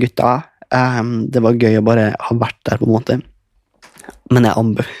tur med gutta. Det var gøy å bare ha vært der på en måte. Men jeg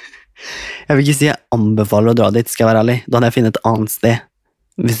vil ikke si jeg anbefaler å dra dit, skal jeg være ærlig. Da hadde jeg funnet et annet sted,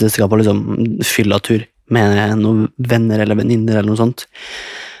 hvis det skal på liksom fylla tur med noen venner eller venninner eller noe sånt,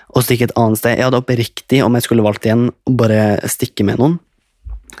 og stikke et annet sted. Jeg hadde oppriktig, om jeg skulle valgt igjen, å bare stikke med noen.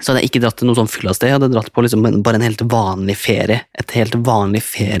 Så hadde jeg ikke dratt til noe sånn fyllasted, jeg hadde dratt på liksom bare en helt vanlig ferie, et helt vanlig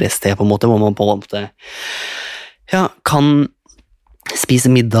feriested på en måte, hvor man på en måte kan spise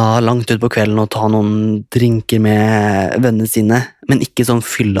middag langt ut på kvelden og ta noen drinker med vennene sine, men ikke sånn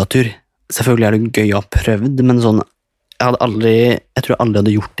fyllatur. Selvfølgelig er det gøy å ha prøvd, men sånn, jeg tror jeg aldri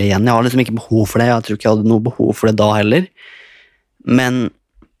hadde gjort det igjen. Jeg har liksom ikke behov for det, jeg tror ikke jeg hadde noe behov for det da heller. Men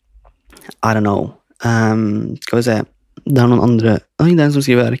I don't know. Skal vi se. Det er noen andre. Det er en som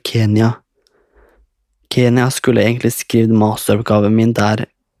skriver her. Kenya. Kenya skulle egentlig skrevet masteroppgaven min der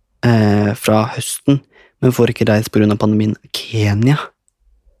fra høsten, men får ikke reist på grunn av pandemien. Kenya?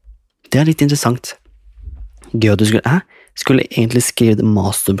 Det er litt interessant. Gøy at du skulle egentlig skrevet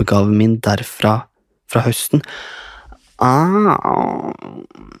masteroppgaven min derfra fra høsten.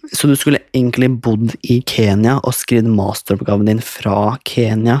 Så du skulle egentlig bodd i Kenya og skrevet masteroppgaven din fra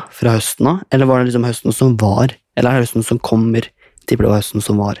Kenya fra høsten av? Eller var det liksom høsten som var? Eller er det høsten som kommer? Tipper det var høsten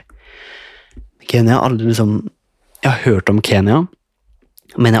som var. Kenya har aldri liksom, jeg har hørt om Kenya,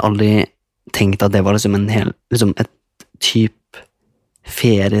 men jeg har aldri tenkt at det var liksom liksom et typ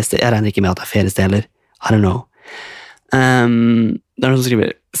feriested. Jeg regner ikke med at det er feriested heller. I don't know. Det er noen som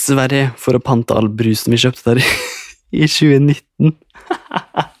skriver Sverige for å pante all brusen vi kjøpte der i 2019.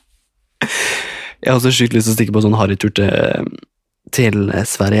 Jeg har også sykt lyst til å stikke på sånn harrytur til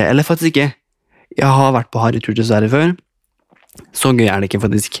Sverige. Eller faktisk ikke. Jeg har vært på harrytur til Sverige før. Så gøy er det ikke,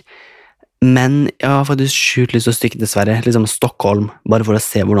 faktisk. Men jeg har faktisk sykt lyst til å stikke til Sverige, liksom Stockholm, bare for å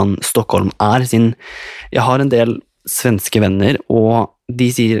se hvordan Stockholm er. Siden jeg har en del svenske venner, og de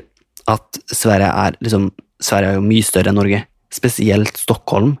sier at Sverige er jo mye større enn Norge. Spesielt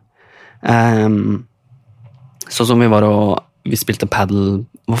Stockholm. Sånn som vi spilte paddle,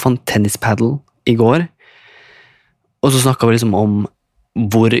 tennispaddle i går. Og så snakket vi liksom om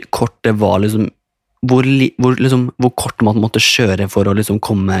hvor kort det var liksom, hvor kort man måtte kjøre for å liksom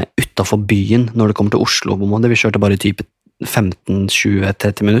komme utenfor byen når det kommer til Oslo. På en måte. Vi kjørte bare typ 15, 20,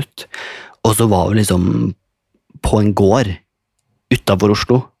 30 minutter. Og så var vi liksom på en gård utenfor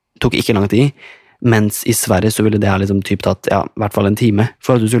Oslo. Det tok ikke lang tid. Mens i Sverige så ville det liksom typ tatt i hvert fall en time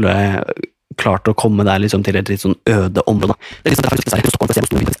for at du skulle klart å komme der liksom til et litt sånn øde område. Det er liksom derfor jeg skal Sverige, for å se hvor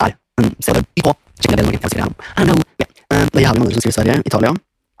stor det er. Se det på. Skikkelig det Norge. Jeg skriver gjennom. Det er jævlig mange som skriver Sverige, Italia,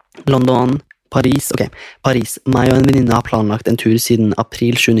 London, Paris. Ok, Paris. Meg og en venninne har planlagt en tur siden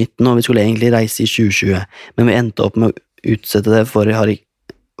april 2019, og vi skulle egentlig reise i 2020, men vi endte opp med å utsette det for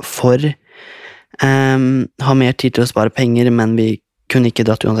ha mer tid til å spare penger, men vi kunne ikke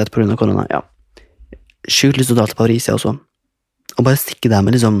dratt uansett på grunn av korona. Ja. Sjukt lyst til å dra til Paris, jeg også. Og bare stikke der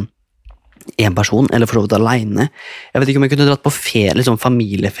med liksom en person, eller for så vidt alene. Jeg vet ikke om jeg kunne dratt på ferie, liksom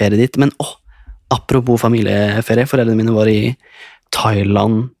familieferie dit, men apropos familieferie, foreldrene mine var i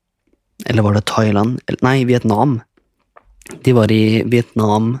Thailand, eller var det Thailand? Nei, Vietnam. De var i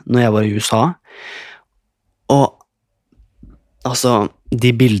Vietnam når jeg var i USA, og altså,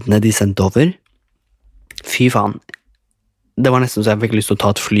 de bildene de sendte over, fy faen, det var nesten så jeg fikk lyst til å ta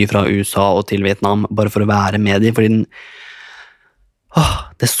et fly fra USA og til Vietnam, bare for å være med dem, fordi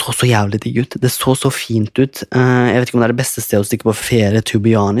det så jævlig digg ut. Det så fint ut. Jeg vet ikke om det er det beste stedet å stikke på ferie, to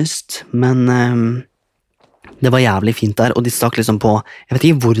be honest, men det var jævlig fint der, og de stakk liksom på, jeg vet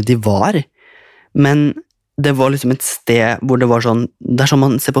ikke hvor de var, men det var liksom et sted hvor det var sånn, det er sånn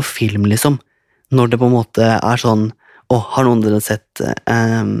man ser på film liksom, når det på en måte er sånn, har noen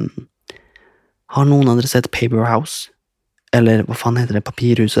av dere sett Paper House? Eller hva faen heter det,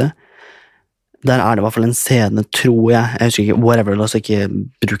 Papirhuset? Der er det i hvert fall en scene, tror jeg husker ikke, whatever, la oss ikke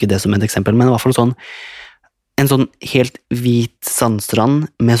bruke det som et eksempel, men i hvert fall sånn, en sånn helt hvit sandstrand,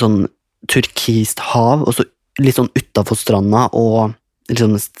 med sånn turkist hav, og så litt sånn utenfor stranda, og litt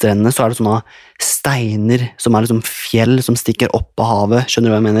sånn strendene, så er det sånne steiner, som er liksom fjell, som stikker opp av havet, skjønner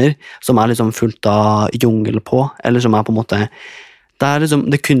du hva jeg mener? Som er liksom fullt av jungel på, eller som er på en måte,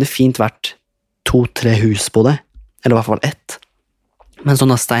 det kunne fint vært 2-3 hus på det, eller i hvert fall 1. Men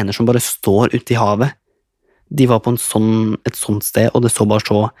sånne steiner som bare står ute i havet, de var på et sånt sted, og det så bare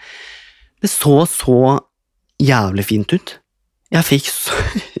så jævlig fint ut. Jeg fikk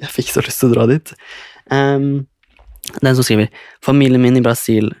så lyst til å dra dit. Den som skriver, familien min i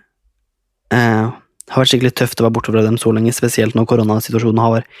Brasil har vært skikkelig tøft å være borte fra dem så lenge, spesielt når koronasituasjonen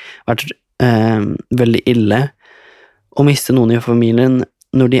har vært veldig ille. Å miste noen i familien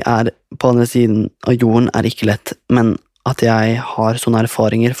når de er på andre siden av jorden er ikke lett, men at jeg har sånne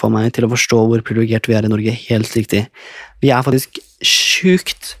erfaringer for meg til å forstå hvor privilegert vi er i Norge, helt riktig. Vi er faktisk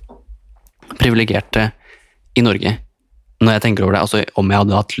sykt privilegerte i Norge, når jeg tenker over det, altså om jeg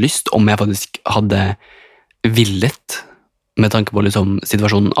hadde hatt lyst, om jeg faktisk hadde villet, med tanke på liksom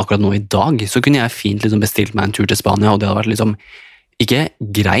situasjonen akkurat nå i dag, så kunne jeg fint liksom bestilt meg en tur til Spania, og det hadde vært liksom, ikke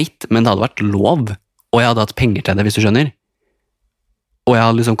greit, men det hadde vært lov, og jeg hadde hatt penger til det, hvis du skjønner. Og jeg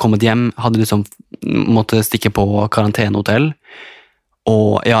hadde liksom kommet hjem, hadde liksom måttet stikke på karantenehotell,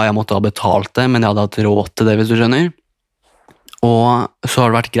 og ja, jeg måtte ha betalt det, men jeg hadde hatt råd til det, hvis du skjønner. Og så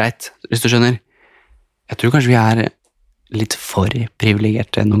har det vært greit, hvis du skjønner. Jeg tror kanskje vi er litt for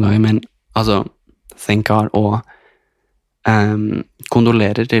privilegerte noen ganger, men altså, thank God, og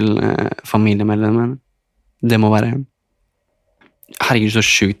kondolerer til familiemedlemmen. Det må være, herregud, så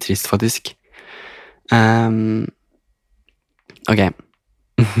sjukt trist, faktisk. Ok,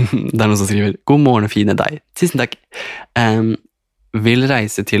 det er noen som skriver, god morgen og fine deg. Tusen takk. Vil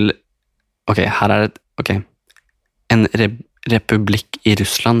reise til, ok, her er det, en republikk i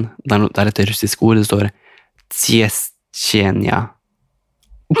Russland, det er et russisk ord, det står Tsjetsjenia.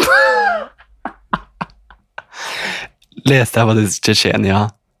 Leste jeg faktisk Tsjetsjenia.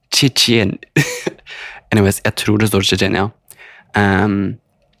 Anyways, jeg tror det står Tsjetsjenia.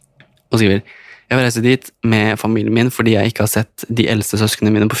 Og skriver, jeg vil reise dit med familien min fordi jeg ikke har sett de eldste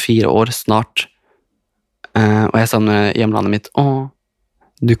søskene mine på 4 år snart. Og jeg savner hjemlandet mitt.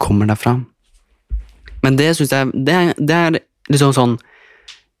 Du kommer derfra. Men det synes jeg, det er liksom sånn,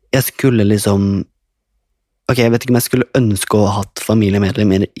 jeg skulle liksom Ok, jeg vet ikke om jeg skulle ønske å ha hatt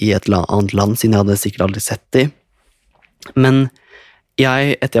familiemedlemmer i et annet land, siden jeg hadde sikkert aldri sett de. Men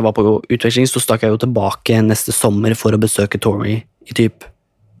etter jeg var på utveksling, så stakk jeg jo tilbake neste sommer for å besøke Tori i typ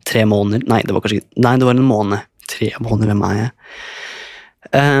 3 måneder. Nei, det var en måned. 3 måneder med meg.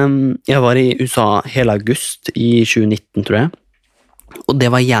 Jeg var i USA hele august i 2019, tror jeg. Og det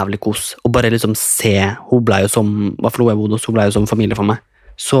var jævlig kos. Å bare liksom se, hun ble jo som, hva for noe jeg bodde hos, hun ble jo som familie for meg.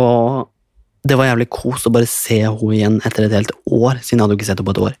 Så det var jævlig kos å bare se henne igjen etter et helt år, siden jeg hadde ikke sett henne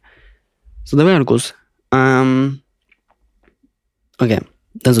på et år. Så det var jævlig kos. Ok,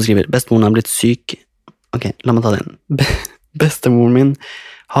 den som skriver, bestemoren har blitt syk. Ok, la meg ta den. Bestemoren min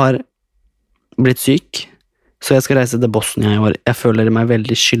har blitt syk, så jeg skal reise til Bosnia i år. Jeg føler meg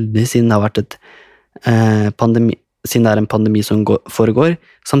veldig skyldig, siden det har vært siden det er en pandemi som foregår.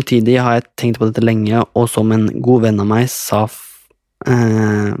 Samtidig har jeg tenkt på dette lenge, og som en god venn av meg sa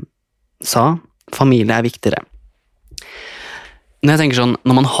familie er viktigere. Når jeg tenker sånn,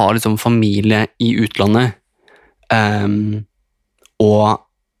 når man har liksom familie i utlandet, og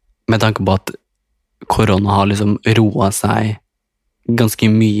med tanke på at korona har liksom roet seg ganske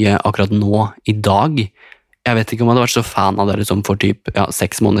mye akkurat nå, i dag, jeg vet ikke om jeg hadde vært så fan av det liksom for typ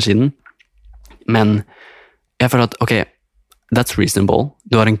 6 måneder siden, men jeg føler at, ok, that's reasonable.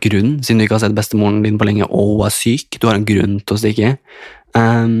 Du har en grunn, siden du ikke har sett bestemoren din på lenge, og hun er syk, du har en grunn til å stikke.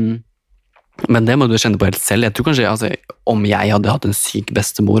 Men det må du kjenne på helt selv. Jeg tror kanskje, altså, om jeg hadde hatt en syk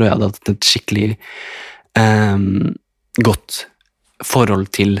bestemor, og jeg hadde hatt et skikkelig godt forhold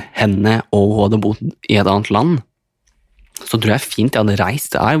til henne, og hun hadde bodd i et annet land, så tror jeg fint jeg hadde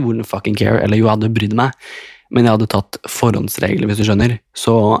reist. I wouldn't fucking care, eller jo, jeg hadde brydd meg, men jeg hadde tatt forhåndsregler, hvis du skjønner.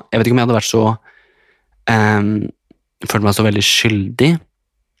 Så jeg vet ikke om jeg hadde vært så følt meg så veldig skyldig,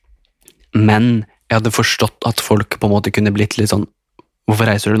 men jeg hadde forstått at folk på en måte kunne blitt litt sånn, hvorfor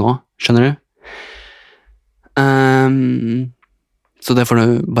reiser du nå? Skjønner du? Så det får du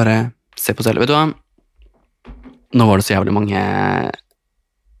bare se på selv. Vet du hva? Nå var det så jævlig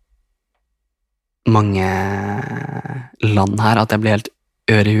mange land her at jeg ble helt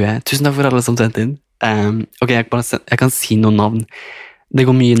øre i huet. Tusen takk for alle som sendte inn. Ok, jeg kan si noen navn. Det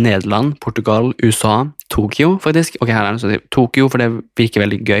går mye i Nederland, Portugal, USA, Tokyo faktisk. Ok, her er det sånn. Tokyo, for det virker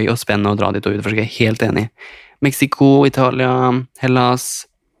veldig gøy og spennende å dra dit og utforske. Helt enig. Mexico, Italia, Hellas,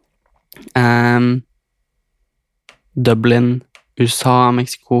 Dublin, USA,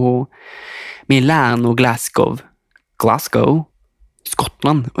 Mexico, Milano, Glasgow,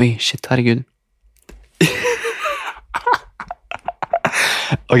 Skottland. Oi, shit, herregud.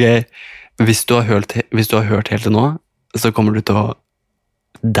 Ok, hvis du har hørt helt til nå, så kommer du til å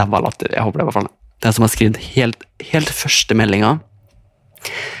daue av latter. Jeg håper det var fall. Den som har skrevet helt første meldinga,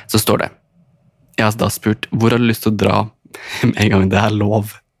 så står det, jeg har da spurt, hvor har du lyst til å dra med en gang det er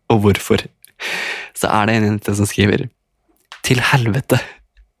lov, og hvorfor? Så er det en jente som skriver, til helvete,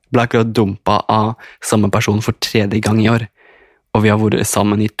 ble akkurat dumpet av samme person for 3. gang i år, og vi har vært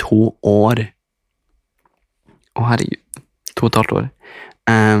sammen i 2 år. Å herregud, 2,5 år.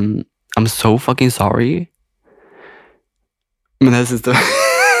 I'm so fucking sorry. Men jeg synes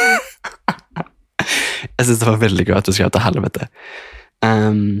det var veldig gøy at du skrev til helvete.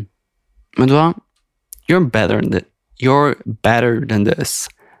 Men du hva? You're better than this.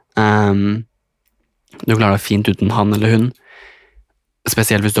 Du klarer deg fint uten han eller hun.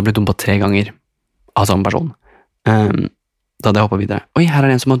 Spesielt hvis du har blitt dumpet 3 ganger av samme person. Da hadde jeg hoppet videre. Oi, her er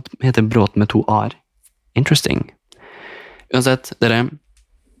det en som heter Bråten med 2 A-er. Interesting. Uansett, dere,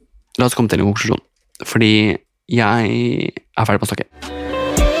 la oss komme til en konklusjon. Fordi jeg er ferdig på å snakke.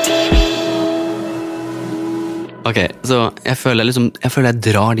 Ok, så jeg føler jeg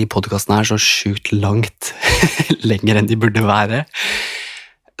drar de podcastene her så sjukt langt lenger enn de burde være.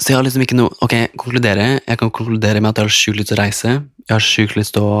 Så jeg har liksom ikke noe, ok, jeg kan konkludere med at jeg har sjukt lyst til å reise. Jeg har sjukt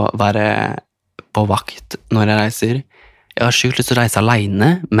lyst til å være på vakt når jeg reiser. Jeg har sjukt lyst til å reise alene,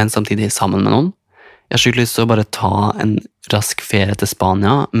 men samtidig sammen med noen. Jeg har sjukt lyst til å bare ta en rask ferie til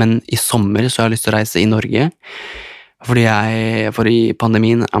Spania, men i sommer så har jeg lyst til å reise i Norge. For i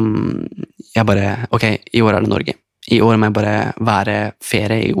pandemien, ok, i år er det Norge. I år må jeg bare være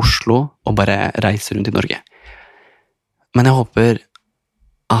ferie i Oslo og bare reise rundt i Norge. Men jeg håper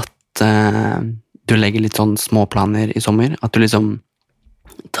at du legger litt sånn småplaner i sommer, at du liksom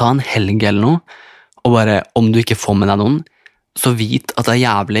tar en helg eller noe, og bare, om du ikke får med deg noen, så vit at det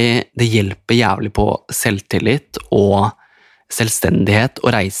hjelper jævlig på selvtillit og selvstendighet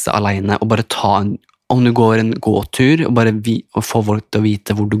å reise alene, og bare om du går en gåtur, og bare og få folk til å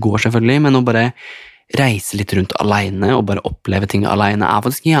vite hvor du går selvfølgelig, men å bare reise litt rundt alene, og bare oppleve ting alene, er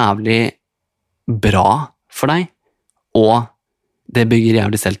faktisk jævlig bra for deg, og Det bygger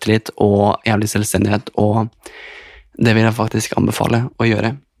jævlig selvtillit og jævlig selvstendighet, og det vil jeg faktisk anbefale å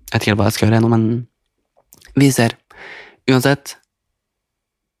gjøre. Jeg vet ikke hva jeg skal gjøre ennå, men vi ser. Uansett,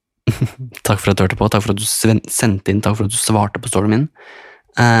 takk for at du hørte på, takk for at du sendte inn, takk for at du svarte på storyen min.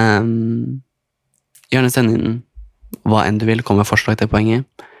 Gjerne send inn hva enn du vil, kom med forslag til poenget.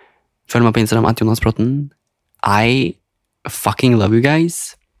 Følg meg på Instagram @JonasBråten. I fucking love you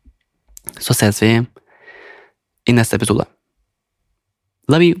guys. Så ses vi i neste episode.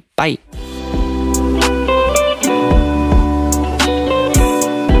 Love you, bye!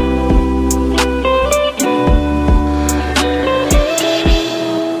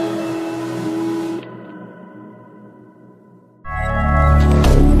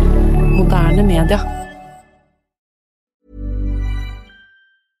 Moderne media.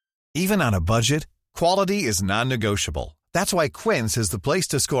 Even on a budget, quality is non-negotiable. That's why Quince is the place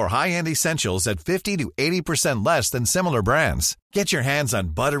to score high-end essentials at 50 to 80% less than similar brands. Get your hands on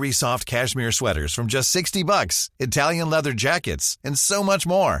buttery soft cashmere sweaters from just $60, Italian leather jackets, and so much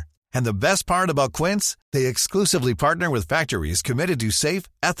more. And the best part about Quince, they exclusively partner with factories committed to safe,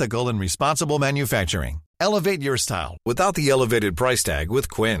 ethical, and responsible manufacturing. Elevate your style without the elevated price tag with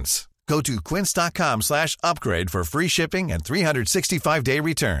Quince. Go to quince.com/upgrade for free shipping and 365-day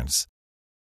returns.